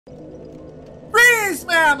space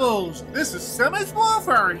mammals! This is Semi's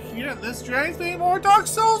Warfare here in this strange thing more Dark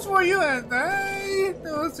Souls for you, and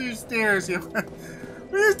let's do stairs here.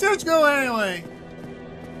 Where does stairs go anyway?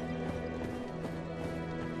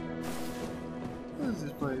 What is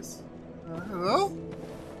this place? Hello?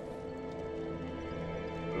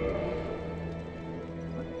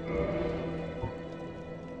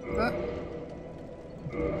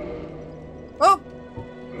 Oh!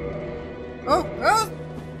 Oh!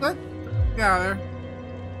 Get out of there.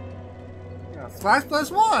 Yeah, flash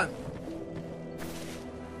 +1.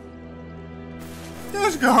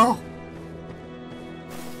 Let's go.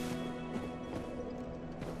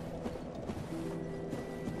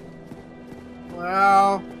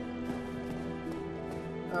 Well,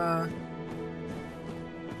 where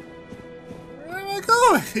am I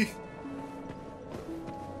going?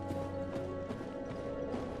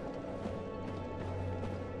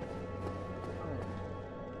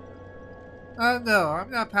 No, I'm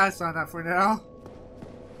not passing on that for now.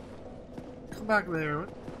 Come back later.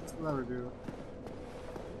 What's the lever do?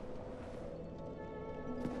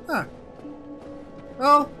 Huh.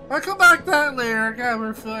 Oh, I'll come back to that later. I got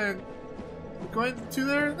a feeling we're going to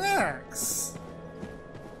there next.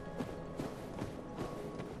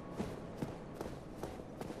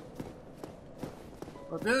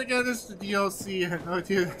 But then again, this is the DLC. I had no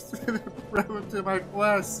idea that's relevant to my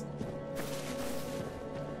quest.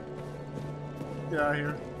 Get out of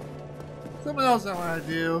here. Something else I want to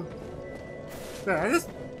do. Yeah, I just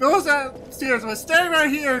noticed that stairs. I'm staying right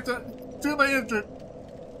here to do my intro.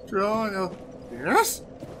 And go, yes?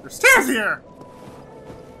 There's stairs here!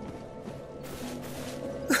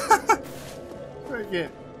 Okay.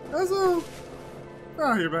 Also,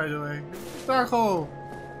 out here by the way. Dark hole.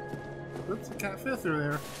 Oops, I can't fit through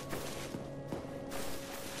there.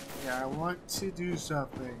 Yeah, I want to do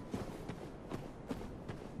something.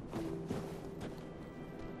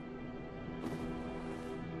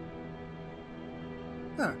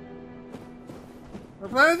 Huh.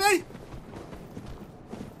 Wanna play with me?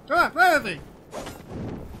 Come on, play with me!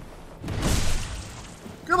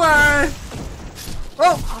 Goodbye!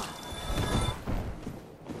 Oh!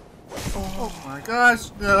 Oh my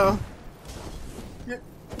gosh, no! Get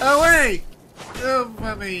away! Oh,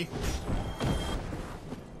 let me.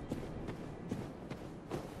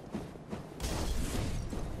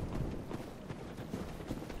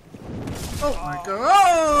 Oh my god!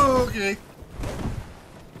 Oh, okay.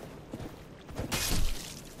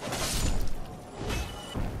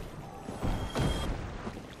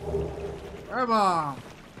 Bomb.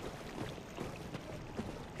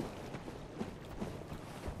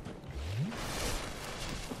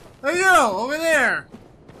 Hey you, over there!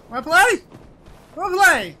 Wanna play? Wanna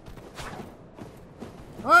play?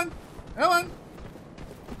 Come on, come on.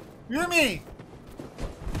 You and me.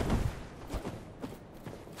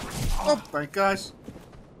 Oh my gosh.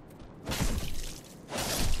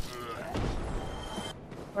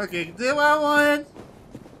 Okay, did what I wanted.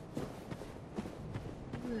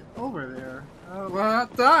 Over there. Well, I'm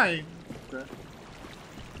dying. Dang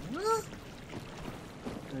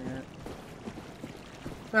it.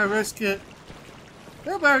 I risk it.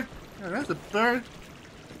 No bird. Oh, that's a bird.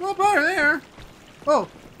 No bird there. Oh,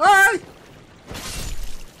 hi!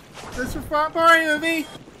 This is partying with me.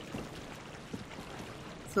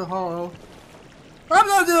 So hollow. I'm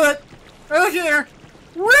gonna do it. Hey, look here.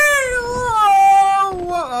 Whee!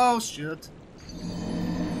 Oh shit.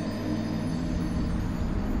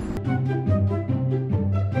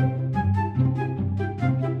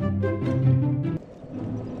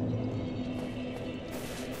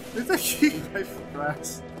 My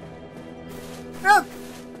flash. Yeah,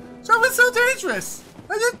 jumping's so dangerous.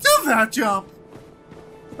 I didn't do that jump.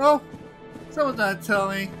 Oh, someone's not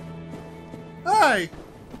telling me. Hi.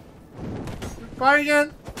 Party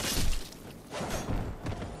again?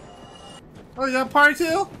 Oh, you got a party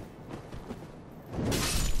too?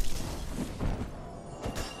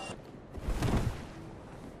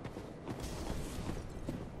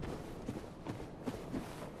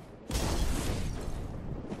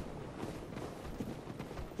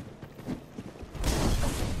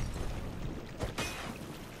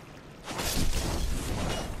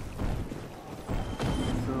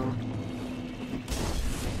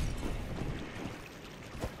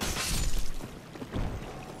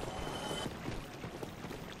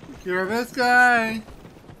 You're this guy.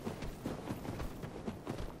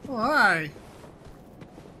 Oh, hi.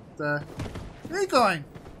 Where are you going?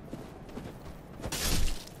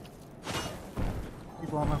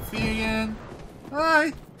 People on my feet again.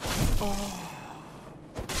 Hi. Oh.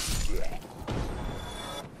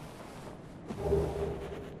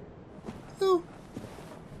 Ooh.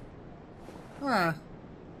 Ah.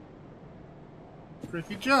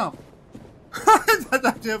 tricky jump.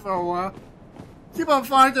 I did for a while. Keep on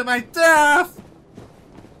falling to my death!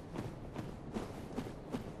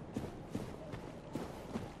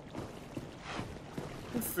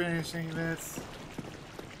 We're finishing this.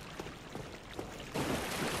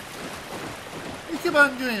 You keep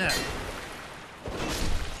on doing that.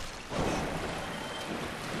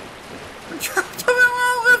 Come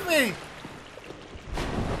along with me!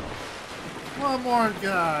 One more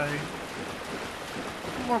guy.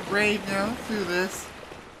 One more brave now. Let's do this.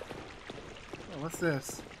 Oh, what's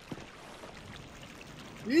this?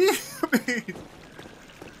 Me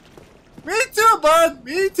too, bud!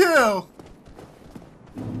 Me too!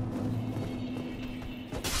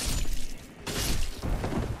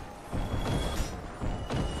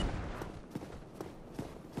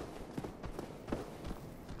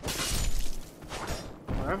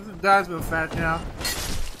 Everything dies real fast now.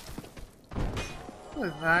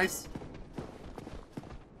 That's nice.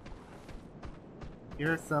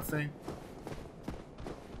 Here's something.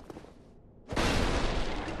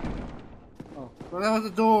 Oh, well, that was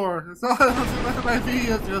a door. That's all that was my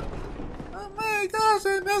videos. Oh my gosh,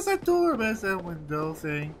 I missed that door. Missed that window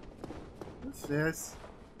thing. What's this?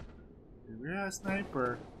 We're a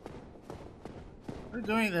sniper. We're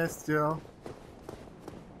doing this still.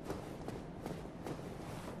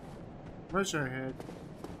 Rush our head.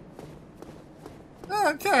 Oh,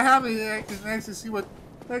 I'm kind of happy that I can actually see what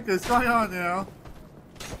the heck is going on now.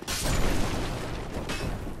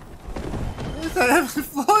 What is that heavy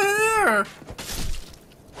floor in here?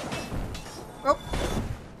 Oh.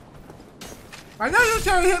 I know you're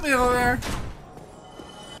trying to hit me over there.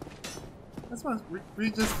 That's my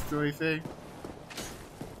read this story thing.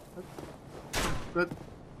 Good.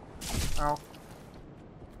 Ow.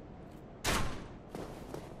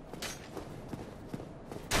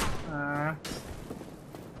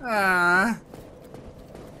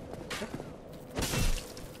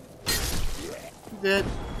 Dead.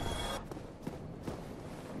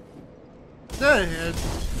 Dead.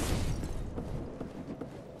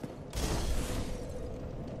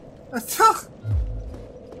 That's so.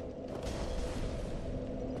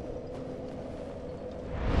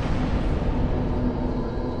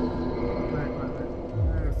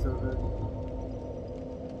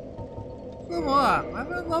 Come on, I've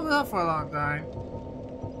been loving up for a long time.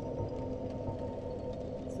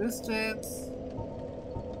 Resistance.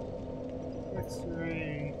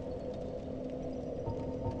 X-ray.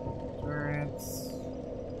 Endurance.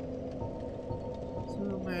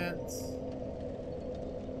 Movement.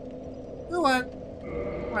 You know what?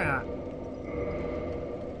 Why not?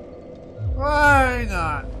 Why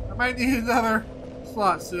not? I might need another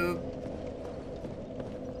slot soon.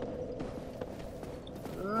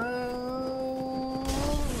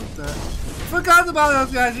 What the? Forgot about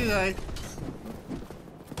those guys today.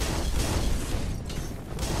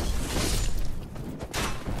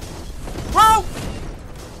 Whoa!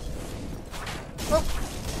 Oh.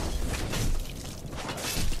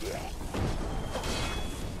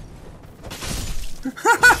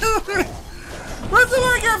 What do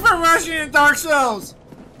I get for rushing in Dark Souls?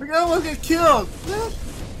 We're gonna almost get killed.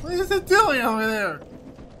 What is it doing over there?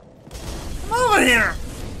 Come over here!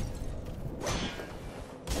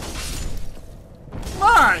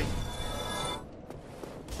 Why?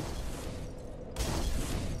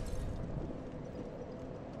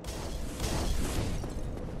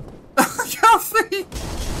 Coffee!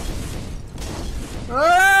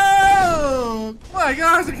 Oh my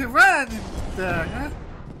gosh, I can run there, huh?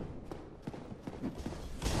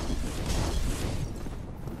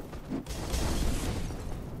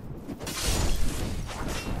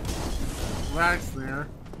 Relax there.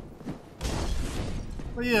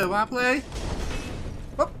 What you wanna play?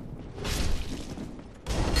 Oh.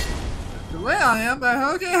 Delay on him, but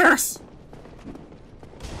who cares?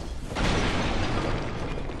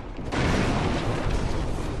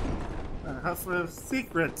 Hunt for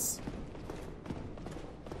secrets.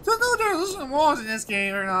 Don't know if there's some walls in this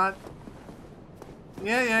game or not.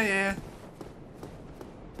 Yeah.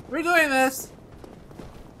 We're doing this.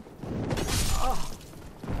 Oh.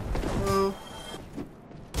 Oh.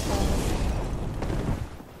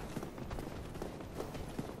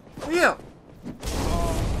 Yeah.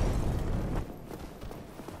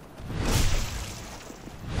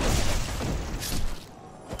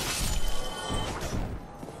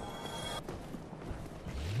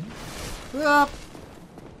 Up.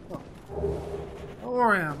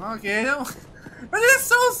 Or him. Okay. I did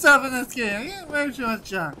soul stuff in this game. I can't wait too much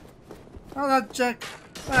junk. I'll not check.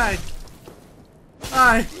 Hi.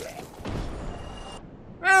 Hi.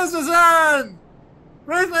 Where's the sun?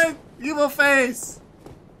 Where's my evil face?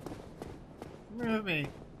 Move me.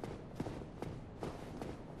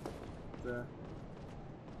 The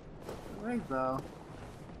rainbow.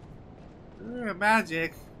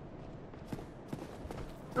 Magic.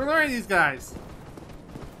 We're learning these guys.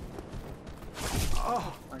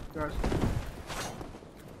 Oh my gosh.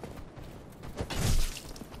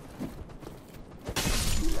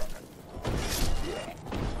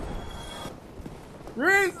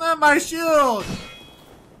 Raise on my shield!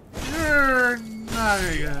 You're not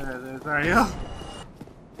very good at this, are you?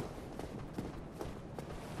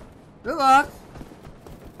 Good luck!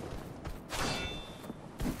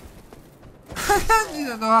 I need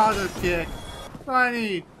to know how to kick. That's what I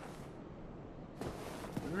need.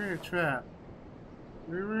 You're in a trap.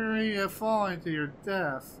 You're really falling to your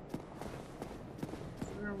death. Is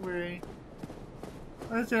there a way?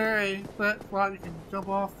 Is there a spot you can jump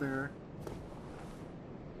off there?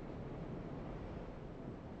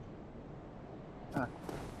 Huh.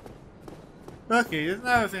 Okay, there's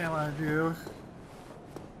another thing I want to do.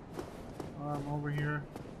 I'm over here.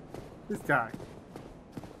 This guy.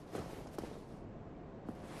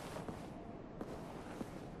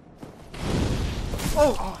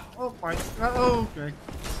 Oh my god, oh, okay.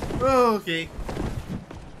 Okay.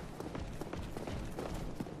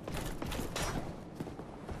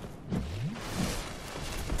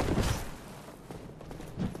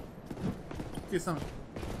 Get some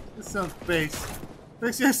space.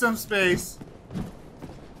 Let's get some space.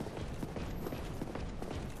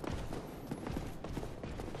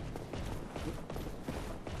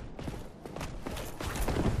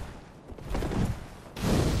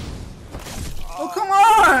 Oh, come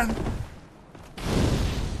on!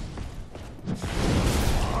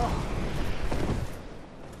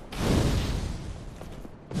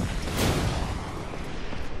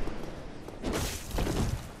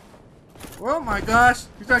 Oh my gosh,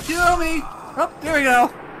 he's gonna kill me! Oh, there we go.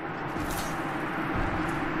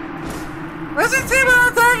 Where's the team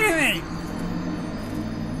attacking me?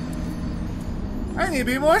 I need to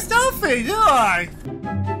be more stealthy, do I?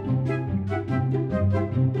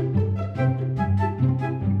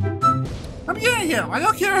 I'm getting him! I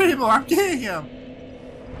don't care anymore, I'm getting him!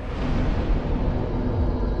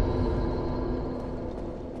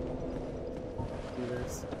 Do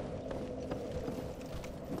this.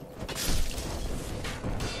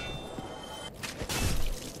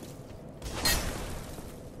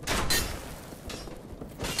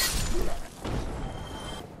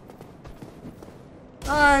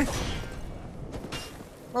 Hi!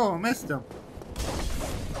 Oh, I missed him.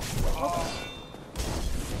 Oh.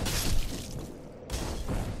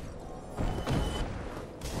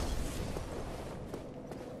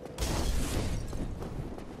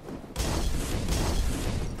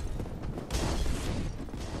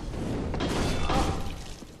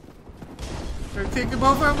 Can I take them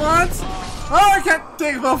both at once? Oh, I can't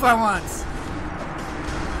take them both at once!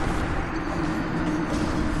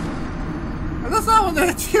 That's not when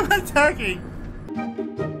they keep attacking!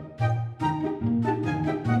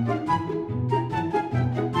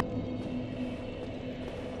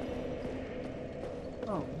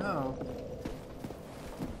 Oh no.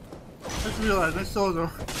 I just realized my souls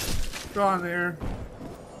are gone there.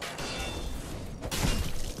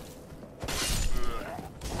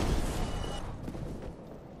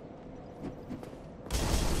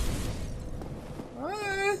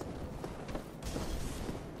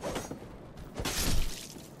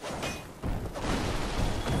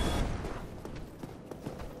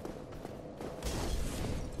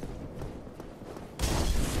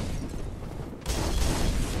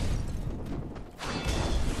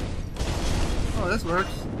 Oh, this works.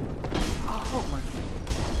 Oh my.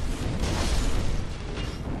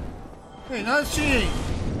 Hey, not cheating!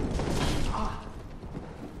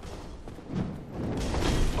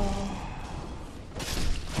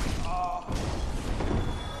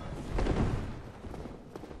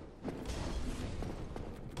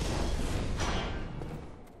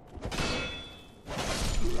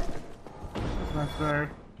 That's much better.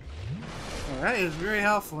 Oh, that is very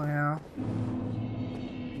helpful now.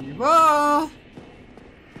 Evil!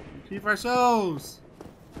 Keep our souls!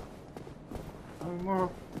 One more.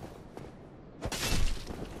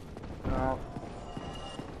 Oh.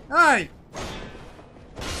 Hey!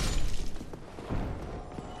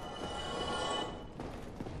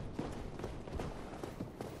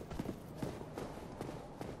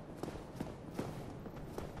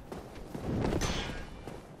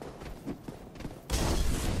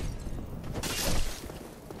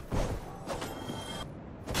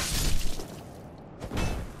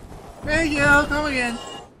 Thank you! Come again!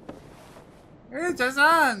 It's the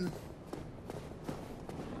sun!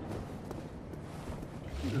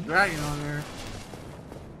 There's a dragon over there.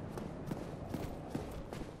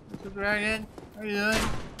 Dragon, how are you doing?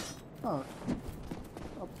 Oh.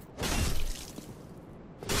 Oh.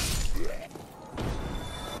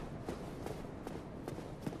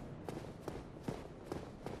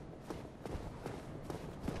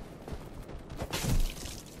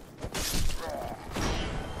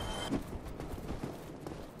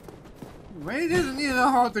 Ray doesn't need to know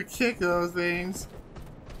how to kick those things.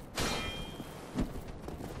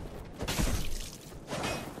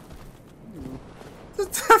 The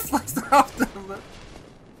death likes to help them.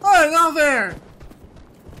 Oh, it's not there!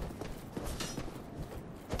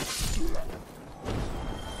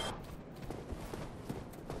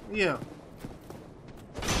 You.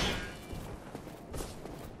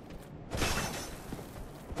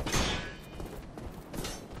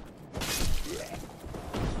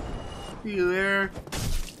 You there?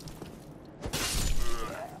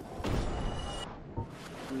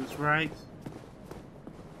 That's right.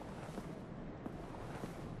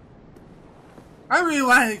 I really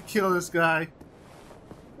wanted to kill this guy.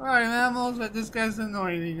 Alright, mammals, but this guy's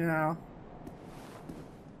annoying me now.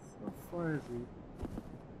 So far is he?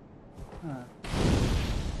 Huh.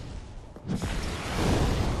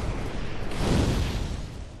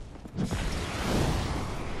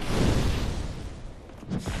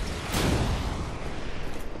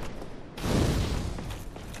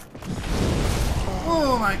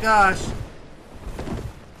 Oh my gosh!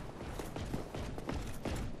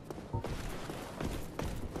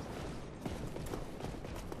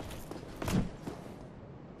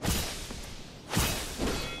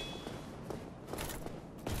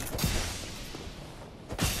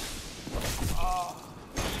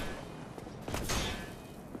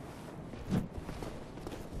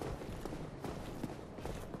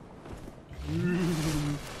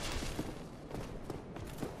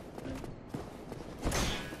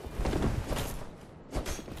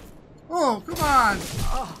 Oh, come on!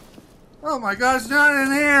 Oh my gosh, not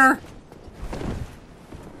in here!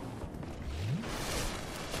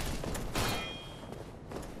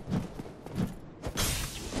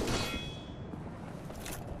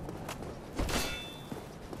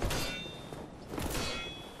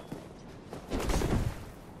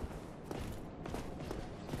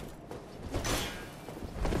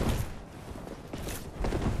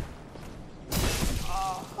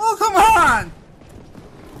 Oh, come on!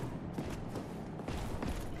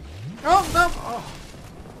 Oh, no! Oh.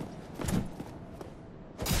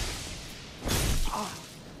 Oh.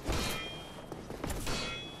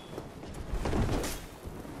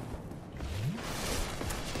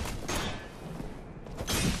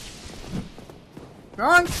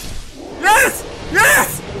 Gone? Yes!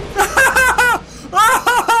 Yes!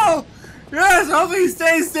 Oh! Yes! Hopefully he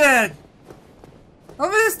stays dead!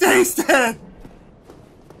 Hopefully he stays dead!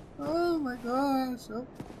 Oh my gosh. Oh.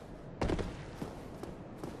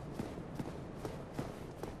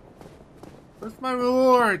 What's my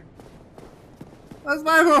reward? What's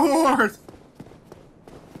my reward?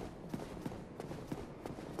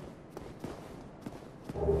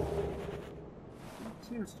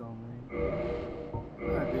 Tearstone ring.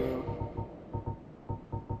 What I do?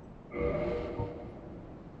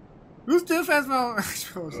 Who's defense mode?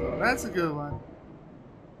 That's a good one.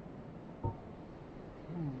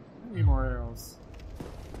 I need more arrows.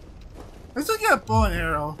 Let's look at a bow and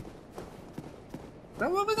arrow. Is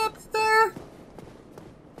that woman up there?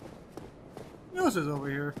 Yours is over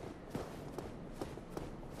here.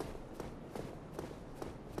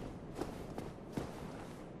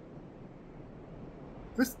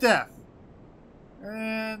 This death.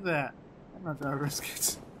 And that. I'm not gonna risk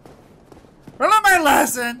it. I learned my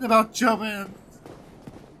lesson about jumping.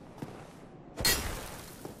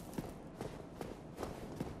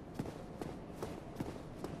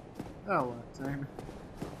 Oh, what time?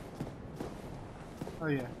 Oh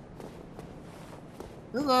yeah.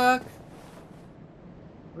 Good luck.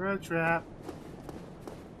 We're a trap.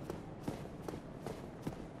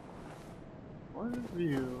 What a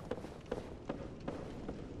view.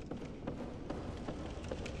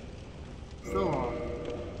 Still locked.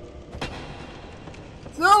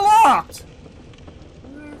 Still locked!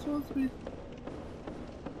 Where it's supposed to be.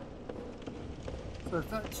 So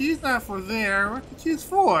the key's not for there. What the key's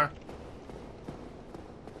for?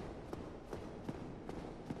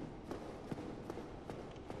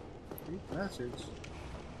 Deep message.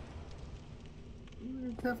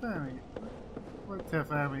 Tough enemy. What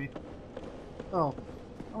tough enemy? Oh.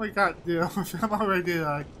 Oh, we got deal. I'm already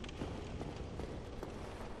like.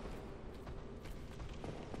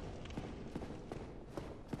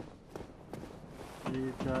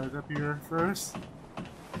 You guys up here first.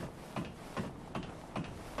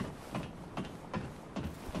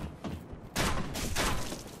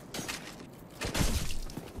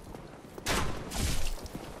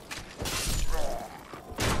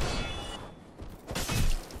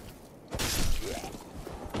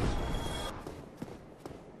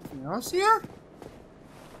 Anything else here?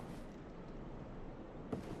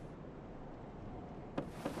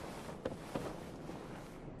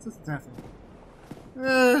 Just nothing.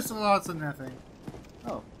 There's lots of nothing.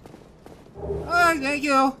 Oh. Alright, thank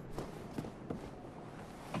you.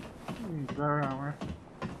 Better armor.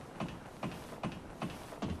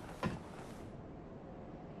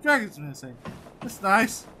 Dragon's missing. That's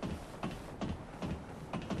nice.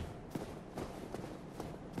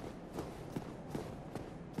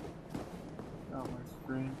 Oh, my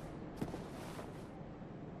screen.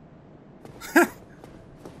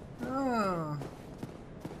 Oh.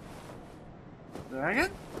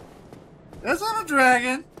 Dragon? That's not a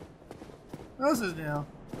dragon. What else is new?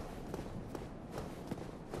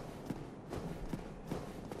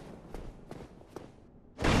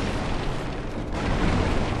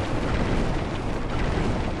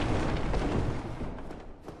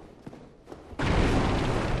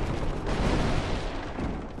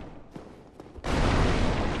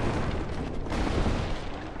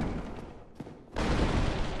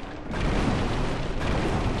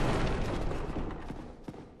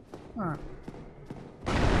 Huh.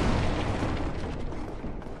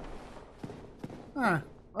 Huh.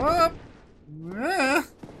 Oh! Yeah.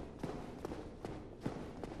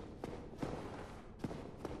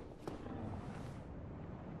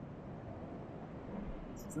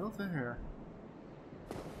 Still there.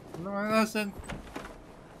 No, listen.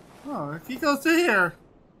 Oh, he goes to here.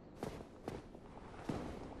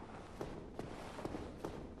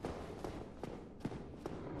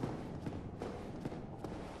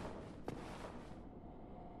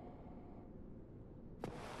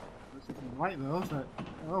 Light though, but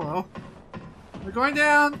oh well. We're going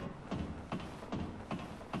down.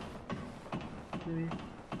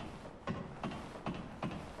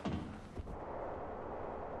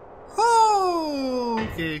 Oh,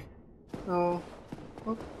 okay. Oh.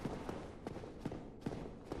 Oh.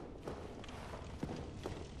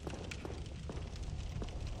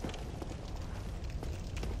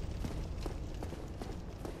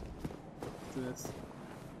 What's this?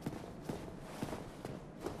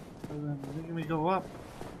 And then making me go up.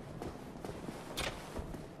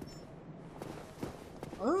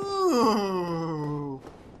 Oh!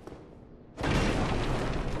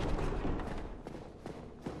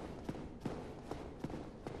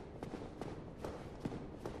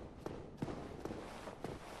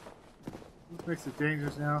 This makes it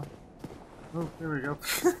dangerous now. Oh, there we go.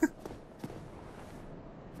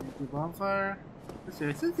 The bonfire. Let's see,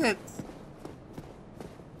 I think that's...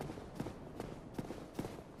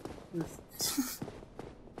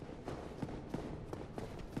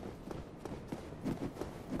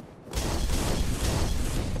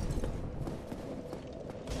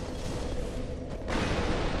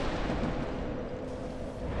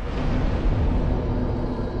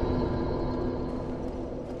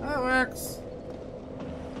 That works.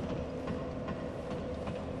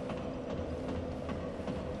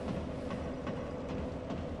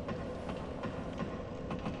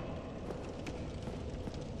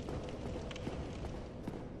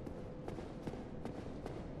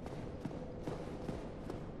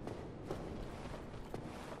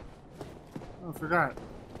 Oh, forgot.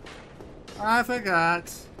 I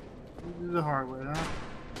forgot. You do the hard way, huh?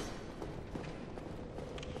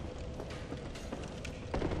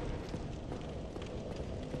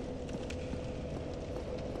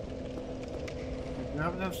 You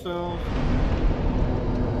have enough stones.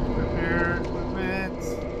 Prepare equipment.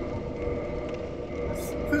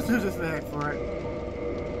 Let's do this back for it.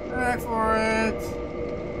 Back for it.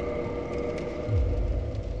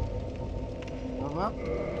 Level up.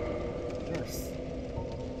 Yes.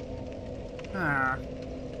 Ah.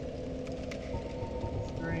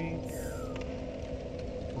 Strength.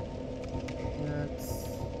 That's.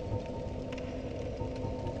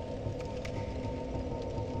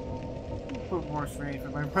 Put more strength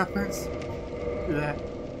in my weapons. Do that.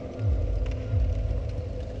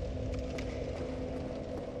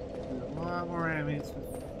 There's a lot more enemies.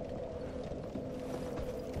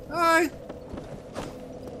 Hi!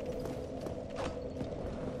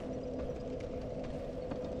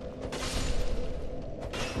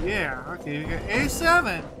 Yeah, okay, we got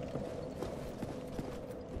A7.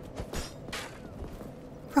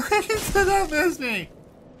 Why did that miss me?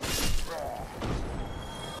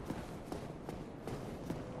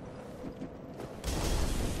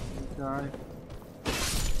 Die.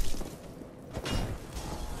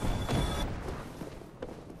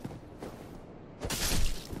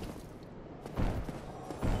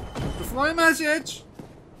 Deploy message.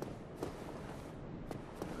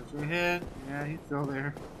 Put your head. Yeah, he's still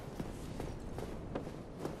there.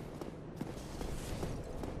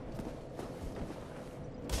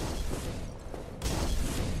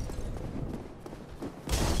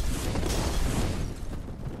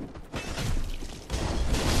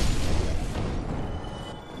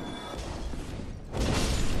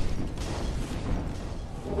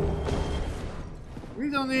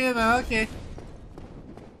 We don't need it, but okay.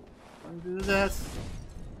 Let's do this.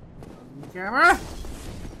 Camera?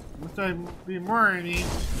 Must I be more any?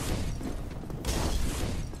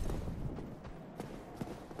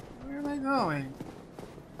 Where am I going?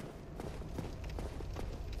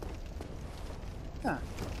 Huh.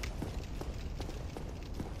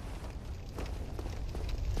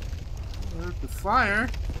 There's the fire.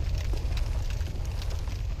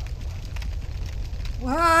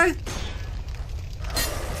 What?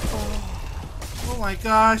 Oh my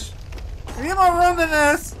gosh. I need more room than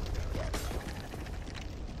this.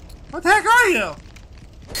 What the heck are you?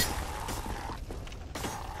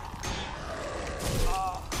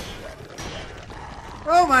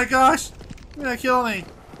 Oh my gosh. You're gonna kill me.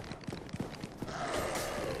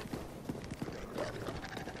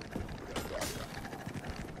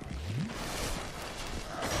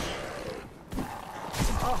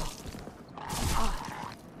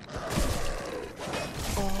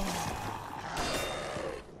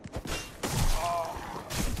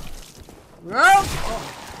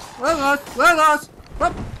 We're lost! We're lost!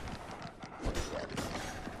 Whoop.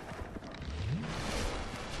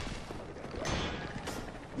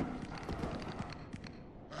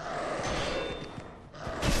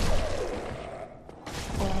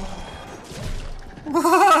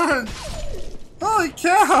 What? Holy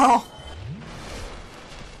cow!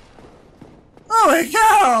 Holy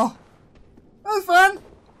cow! That was fun!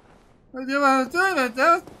 I knew what I was doing, but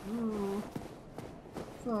that was...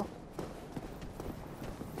 So...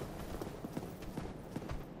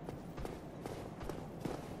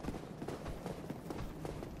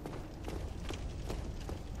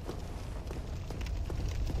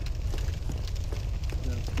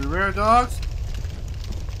 The rare dogs.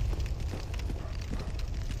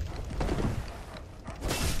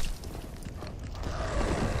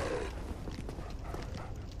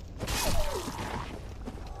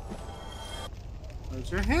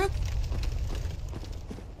 Where's your head?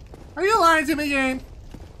 Are you lying to me, game?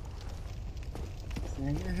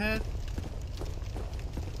 Seeing your head?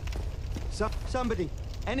 Somebody,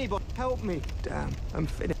 anybody, help me! Damn, I'm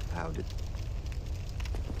finished. How did?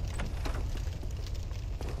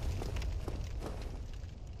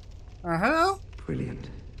 Hello? Brilliant.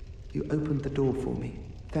 You opened the door for me.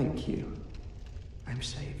 Thank you. I'm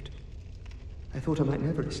saved. I thought I might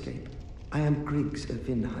never escape. I am Griggs of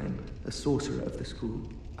Vinheim, a sorcerer of the school.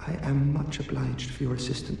 I am much obliged for your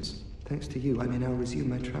assistance. Thanks to you, I may now resume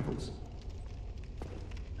my travels.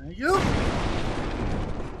 Thank you.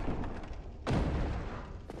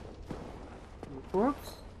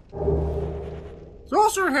 Reports.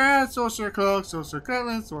 Sorcerer hat, sorcerer cloak, sorcerer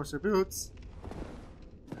gauntlets, sorcerer boots.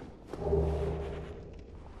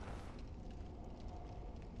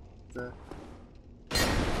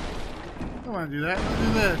 I don't want to do that. Let's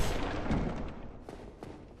do this.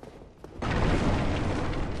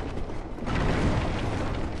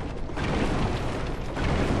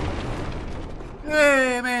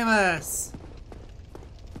 Yay, Mammoth!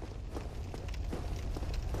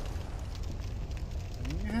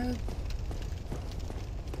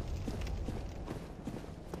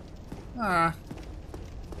 Ah.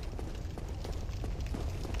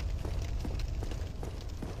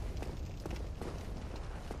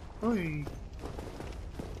 Oi.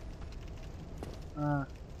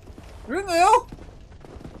 You're new?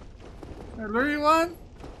 I lure you on?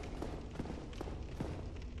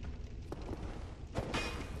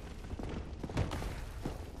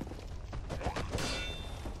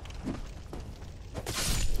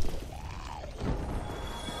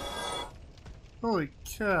 Holy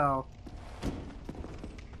cow.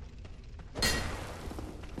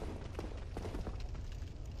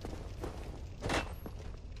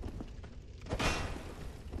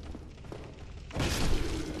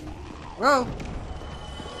 Whoa!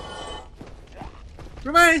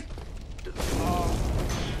 For me!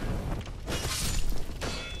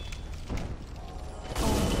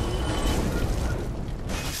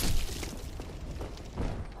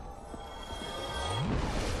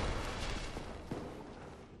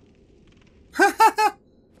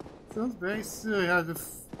 Sounds very silly how the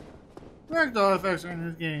ragdoll effects are in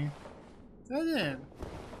this game. Is that it?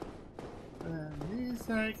 At least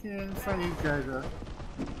I can find these guys up.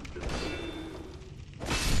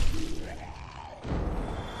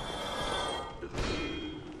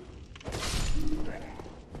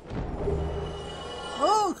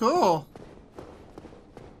 Oh, cool!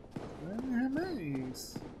 I didn't have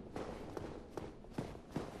these.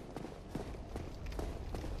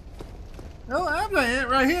 No, I'm doing it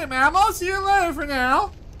right here, man. I'll see you later for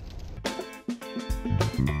now.